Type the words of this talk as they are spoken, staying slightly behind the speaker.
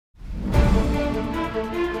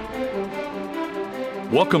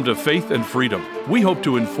Welcome to Faith and Freedom. We hope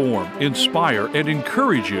to inform, inspire, and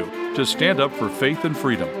encourage you to stand up for faith and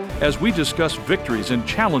freedom as we discuss victories and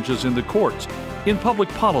challenges in the courts, in public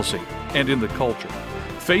policy, and in the culture.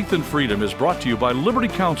 Faith and Freedom is brought to you by Liberty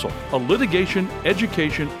Counsel, a litigation,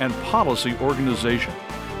 education, and policy organization.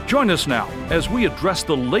 Join us now as we address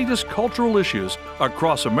the latest cultural issues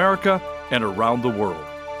across America and around the world.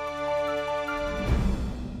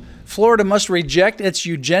 Florida must reject its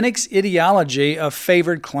eugenics ideology of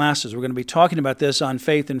favored classes. We're going to be talking about this on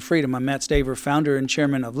Faith and Freedom. I'm Matt Staver, founder and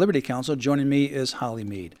chairman of Liberty Counsel. Joining me is Holly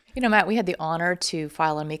Mead. You know, Matt, we had the honor to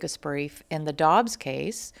file an amicus brief in the Dobbs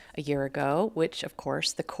case a year ago, which, of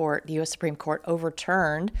course, the U.S. Supreme Court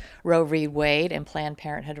overturned Roe v. Wade and Planned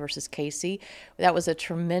Parenthood versus Casey. That was a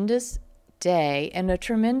tremendous day and a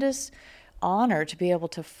tremendous honor to be able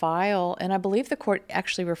to file, and I believe the court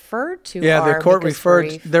actually referred to our the court amicus referred.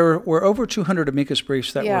 brief. There were over 200 amicus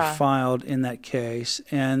briefs that were filed in that case,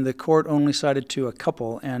 and the court only cited to a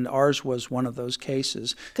couple, and ours was one of those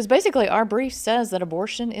cases. Because basically our brief says that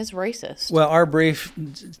abortion is racist. Well, our brief,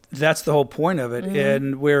 that's the whole point of it,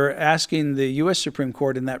 and we're asking the U.S. Supreme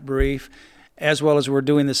Court in that brief, as well as we're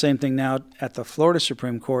doing the same thing now at the Florida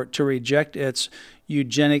Supreme Court, to reject its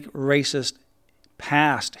eugenic racist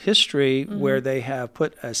past history where they have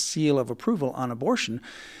put a seal of approval on abortion.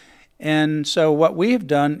 And so what we have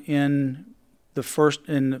done in the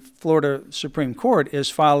Florida Supreme Court is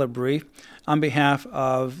file a brief on behalf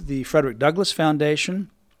of the Frederick Douglass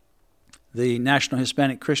Foundation, the National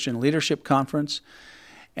Hispanic Christian Leadership Conference,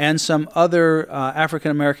 and some other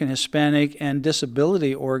African American, Hispanic, and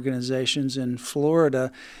disability organizations in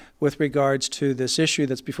Florida with regards to this issue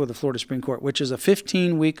that's before the Florida Supreme Court, which is a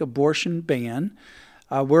 15-week abortion ban.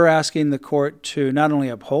 We're asking the court to not only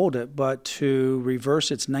uphold it, but to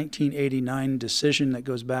reverse its 1989 decision that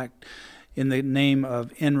goes back in the name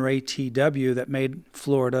of NRATW that made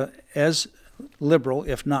Florida as liberal,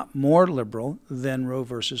 if not more liberal, than Roe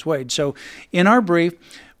versus Wade. So in our brief,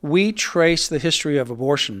 we trace the history of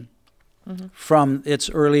abortion from its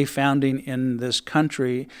early founding in this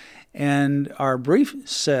country. And our brief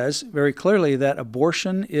says very clearly that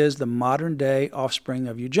abortion is the modern-day offspring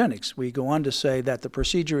of eugenics. We go on to say that the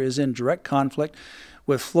procedure is in direct conflict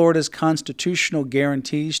with Florida's constitutional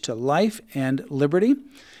guarantees to life and liberty,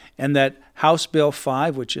 and that House Bill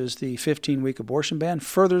 5, which is the 15-week abortion ban,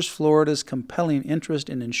 furthers Florida's compelling interest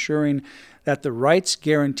in ensuring that the rights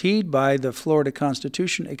guaranteed by the Florida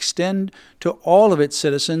Constitution extend to all of its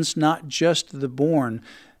citizens, not just the born.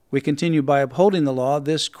 We continue by upholding the law.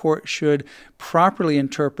 This court should properly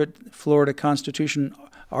interpret Florida Constitution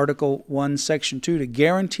Article 1, Section 2 to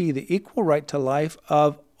guarantee the equal right to life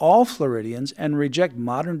of all Floridians and reject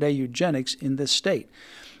modern-day eugenics in this state.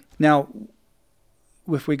 Now,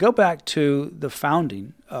 if we go back to the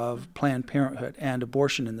founding of Planned Parenthood and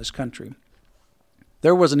abortion in this country,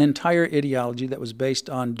 there was an entire ideology that was based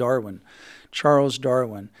on Darwin. Charles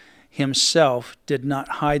Darwin himself did not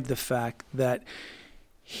hide the fact that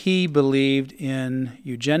he believed in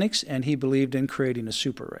eugenics and he believed in creating a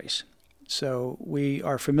super race. So we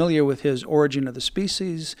are familiar with his Origin of the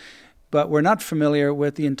Species, but we're not familiar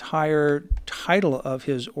with the entire title of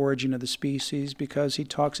his Origin of the Species because he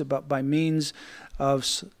talks about by means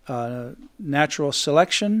of natural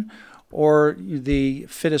selection or the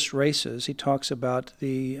fittest races. He talks about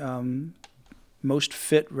the most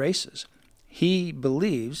fit races. He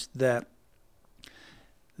believes that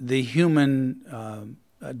the human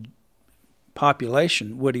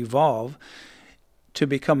population would evolve to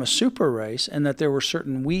become a super race, and that there were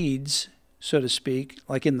certain weeds, so to speak,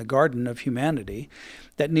 like in the garden of humanity,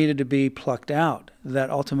 that needed to be plucked out,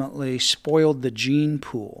 that ultimately spoiled the gene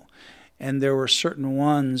pool. And there were certain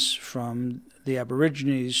ones from the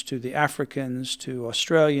Aborigines to the Africans to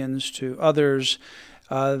Australians to others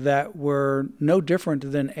that were no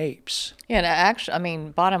different than apes. Yeah, and actually, I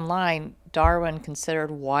mean, bottom line, Darwin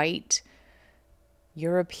considered white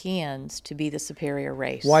Europeans to be the superior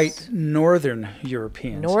race. White Northern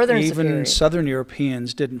Europeans. Even superior. Southern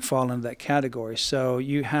Europeans didn't fall into that category. So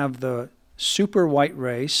you have the super white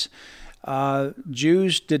race.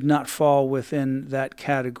 Jews did not fall within that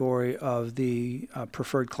category of the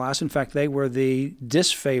preferred class. In fact, they were the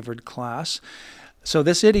disfavored class. So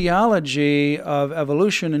this ideology of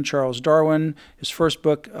evolution in Charles Darwin, his first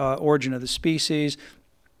book, Origin of the Species,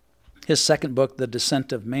 his second book, The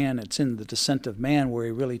Descent of Man, it's in The Descent of Man where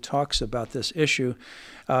he really talks about this issue.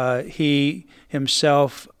 He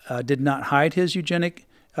himself did not hide his eugenic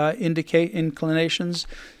inclinations.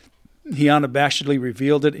 He unabashedly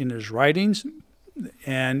revealed it in his writings,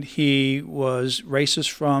 and he was racist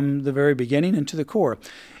from the very beginning and to the core.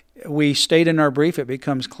 We state in our brief, it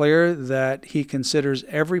becomes clear that he considers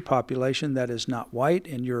every population that is not white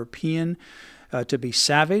and European to be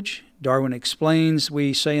savage. Darwin explains,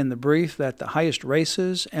 we say in the brief, that the highest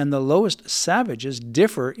races and the lowest savages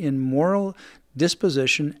differ in moral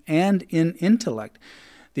disposition and in intellect.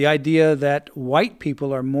 The idea that white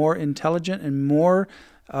people are more intelligent and more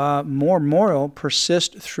moral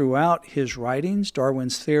persists throughout his writings.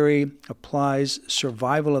 Darwin's theory applies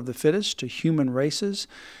survival of the fittest to human races,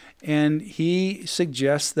 and he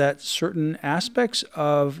suggests that certain aspects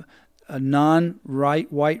of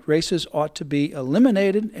non-white races ought to be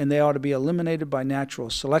eliminated, and they ought to be eliminated by natural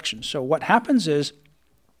selection. So what happens is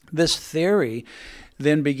this theory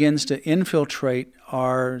then begins to infiltrate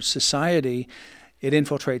our society. It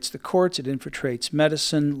infiltrates the courts, it infiltrates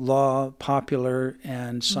medicine, law, popular,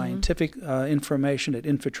 and scientific information. It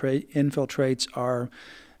infiltrates our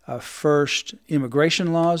first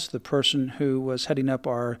immigration laws. The person who was heading up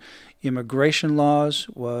our immigration laws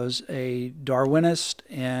was a Darwinist,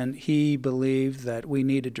 and he believed that we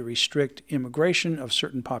needed to restrict immigration of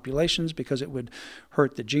certain populations because it would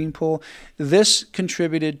hurt the gene pool. This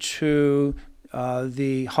contributed to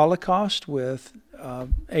the Holocaust with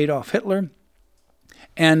Adolf Hitler.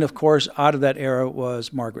 And, of course, out of that era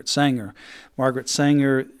was Margaret Sanger. Margaret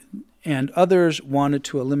Sanger and others wanted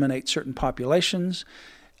to eliminate certain populations.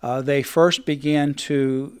 They first began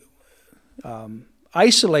to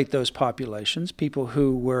isolate those populations, people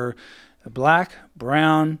who were black,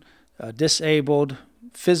 brown, disabled,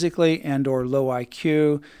 physically and or low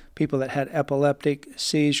IQ, people that had epileptic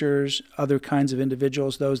seizures, other kinds of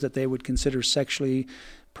individuals, those that they would consider sexually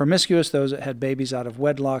promiscuous, those that had babies out of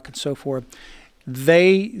wedlock, and so forth.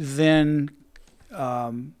 They then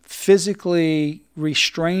physically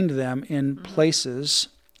restrained them in places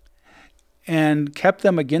and kept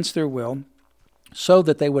them against their will so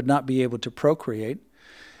that they would not be able to procreate.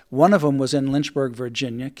 One of them was in Lynchburg,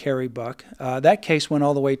 Virginia, Carrie Buck. That case went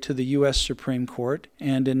all the way to the U.S. Supreme Court,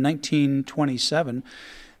 and in 1927,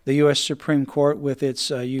 the U.S. Supreme Court, with its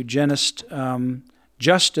eugenist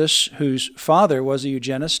justice, whose father was a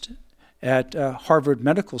eugenist at Harvard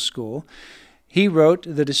Medical School, he wrote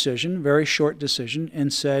the decision, very short decision,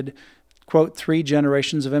 and said, quote, 3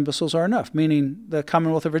 generations of imbeciles are enough, meaning the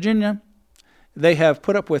Commonwealth of Virginia, they have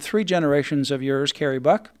put up with 3 generations of yours, Carrie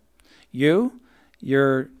Buck, you,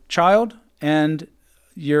 your child, and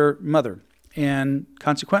your mother. And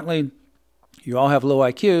consequently, you all have low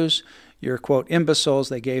IQs. You're, quote, imbeciles.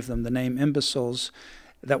 They gave them the name imbeciles.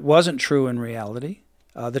 That wasn't true in reality.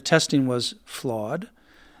 The testing was flawed.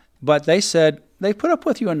 But they said, they put up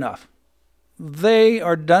with you enough. They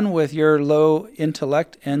are done with your low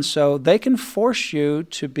intellect, and so they can force you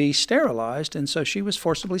to be sterilized. And so she was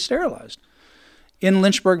forcibly sterilized in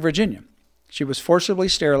Lynchburg, Virginia. She was forcibly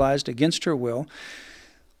sterilized against her will.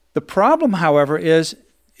 The problem, however, is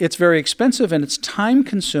it's very expensive and it's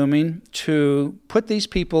time-consuming to put these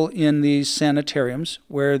people in these sanitariums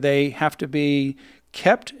where they have to be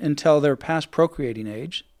kept until they're past procreating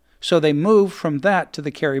age. So they move from that to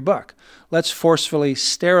the Carrie Buck. Let's forcefully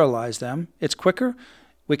sterilize them. It's quicker.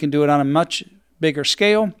 We can do it on a much bigger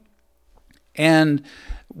scale, and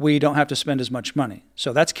we don't have to spend as much money.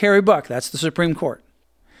 So that's Carrie Buck. That's the Supreme Court.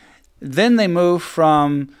 Then they move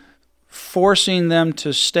from forcing them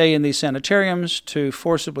to stay in these sanitariums to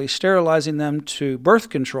forcibly sterilizing them to birth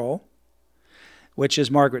control, which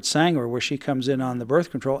is Margaret Sanger, where she comes in on the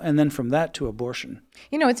birth control, and then from that to abortion.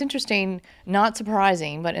 You know, it's interesting, not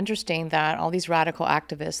surprising, but interesting that all these radical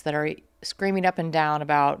activists that are screaming up and down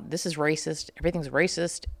about this is racist,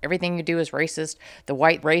 everything you do is racist, the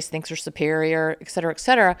white race thinks you're superior, et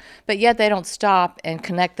cetera, but yet they don't stop and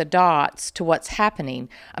connect the dots to what's happening.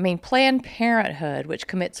 I mean, Planned Parenthood, which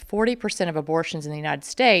commits 40% of abortions in the United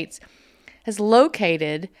States, has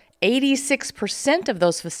located 86% of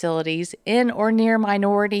those facilities in or near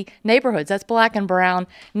minority neighborhoods. That's black and brown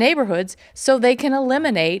neighborhoods, so they can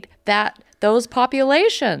eliminate those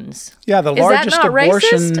populations. Yeah, the largest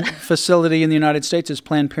abortion facility in the United States is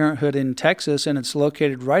Planned Parenthood in Texas, and it's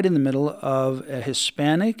located right in the middle of a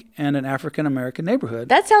Hispanic and an African-American neighborhood.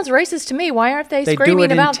 That sounds racist to me. Why aren't they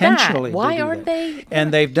screaming about that? Why aren't they?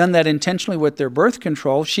 And they've done that intentionally with their birth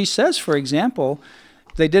control. She says, for example,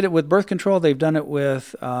 they did it with birth control. They've done it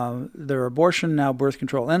with their abortion, now birth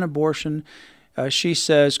control and abortion. She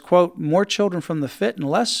says, quote, more children from the fit and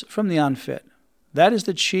less from the unfit. That is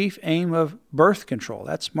the chief aim of birth control.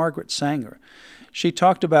 That's Margaret Sanger. She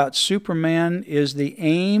talked about Superman is the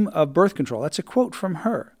aim of birth control. That's a quote from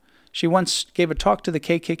her. She once gave a talk to the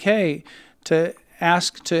KKK to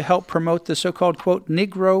ask to help promote the so-called, quote,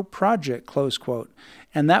 Negro Project, close quote.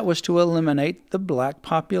 and that was to eliminate the black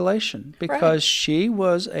population because she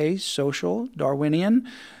was a social, Darwinian,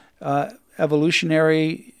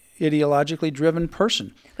 evolutionary, ideologically driven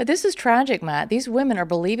person. But this is tragic, Matt. These women are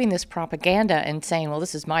believing this propaganda and saying, well,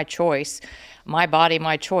 this is my choice, my body,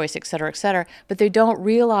 my choice, et cetera, but they don't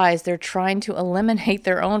realize they're trying to eliminate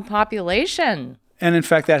their own population. And in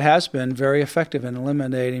fact, that has been very effective in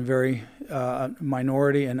eliminating very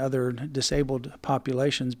minority and other disabled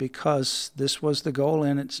populations because this was the goal,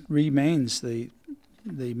 and it remains the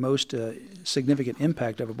most significant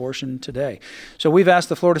impact of abortion today. So we've asked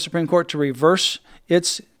the Florida Supreme Court to reverse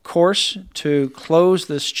its course to close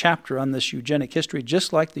this chapter on this eugenic history,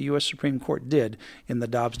 just like the U.S. Supreme Court did in the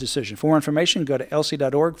Dobbs decision. For more information, go to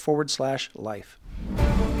lc.org/life.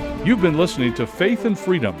 You've been listening to Faith and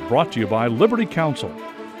Freedom, brought to you by Liberty Counsel.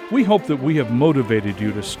 We hope that we have motivated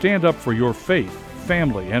you to stand up for your faith,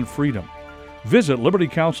 family, and freedom. Visit Liberty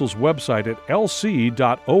Counsel's website at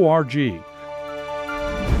lc.org.